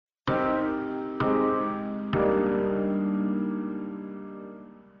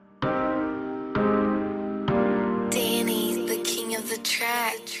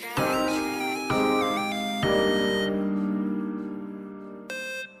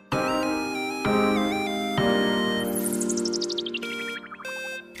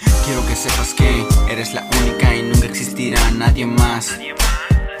Quiero que sepas que eres la única y nunca existirá nadie más.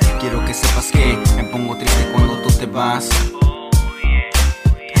 Quiero que sepas que me pongo triste cuando tú te vas.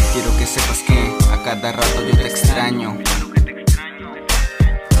 Quiero que sepas que a cada rato yo te extraño.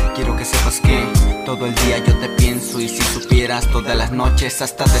 Quiero que sepas que todo el día yo te pienso y si supieras todas las noches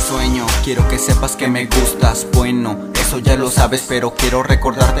hasta te sueño. Quiero que sepas que me gustas, bueno, eso ya lo sabes, pero quiero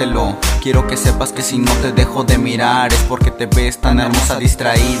recordártelo. Quiero que sepas que si no te dejo de mirar es porque te ves tan hermosa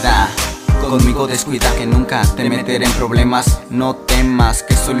distraída. Conmigo descuida que nunca te meteré en problemas. No temas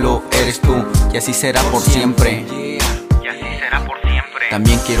que solo eres tú y así será por siempre.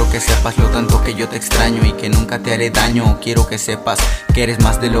 También quiero que sepas lo tanto que yo te extraño y que nunca te haré daño. Quiero que sepas que eres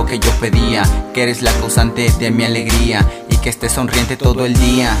más de lo que yo pedía, que eres la causante de mi alegría y que estés sonriente todo el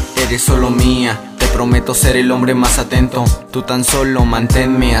día. Eres solo mía, te prometo ser el hombre más atento. Tú tan solo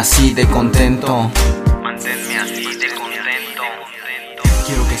manténme así de contento. Manténme así de contento.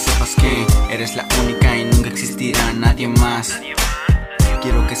 Quiero que sepas que eres la única y nunca existirá nadie más.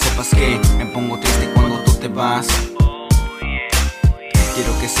 Quiero que sepas que me pongo triste cuando tú te vas.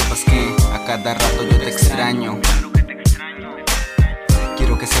 Quiero que sepas que a cada rato yo te extraño.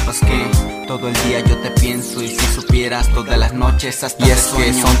 Quiero que sepas que todo el día yo te pienso y si supieras todas las noches hasta te sueño. Y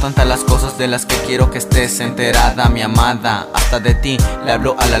es que son tantas las cosas de las que quiero que estés enterada, mi amada. Hasta de ti le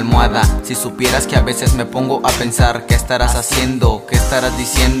hablo a la almohada. Si supieras que a veces me pongo a pensar qué estarás haciendo, qué estarás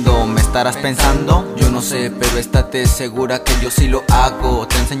diciendo, me estarás pensando. Yo no sé, pero estate segura que yo sí lo hago.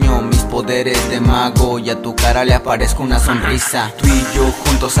 Te enseño mis poderes de mago y a tu cara le aparezco una sonrisa. Tú y yo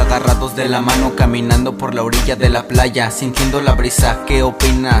juntos agarrados de la mano caminando por la orilla de la playa, sintiendo la brisa. ¿Qué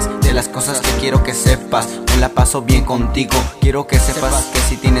opinas de las cosas que quiero que sepas? Me la paso bien contigo. Quiero que sepas que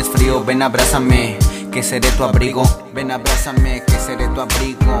si tienes frío, ven abrázame, que seré tu abrigo. Ven abrázame, que seré tu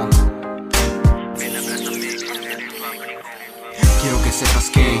abrigo. Quiero que sepas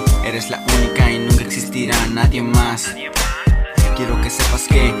que eres la única y nunca existirá nadie más. Quiero que sepas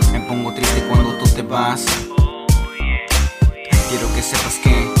que me pongo triste cuando tú te vas. Quiero que sepas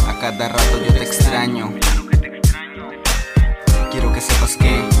que a cada rato yo te extraño. Quiero que sepas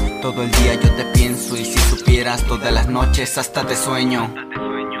que todo el día yo te pienso y si supieras todas las noches hasta te sueño.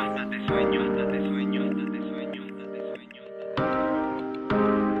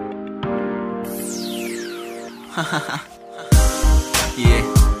 Yeah,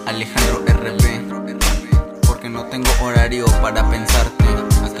 Alejandro RB, porque no tengo horario para pensarte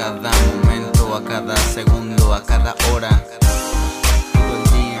a cada momento, a cada segundo, a cada hora.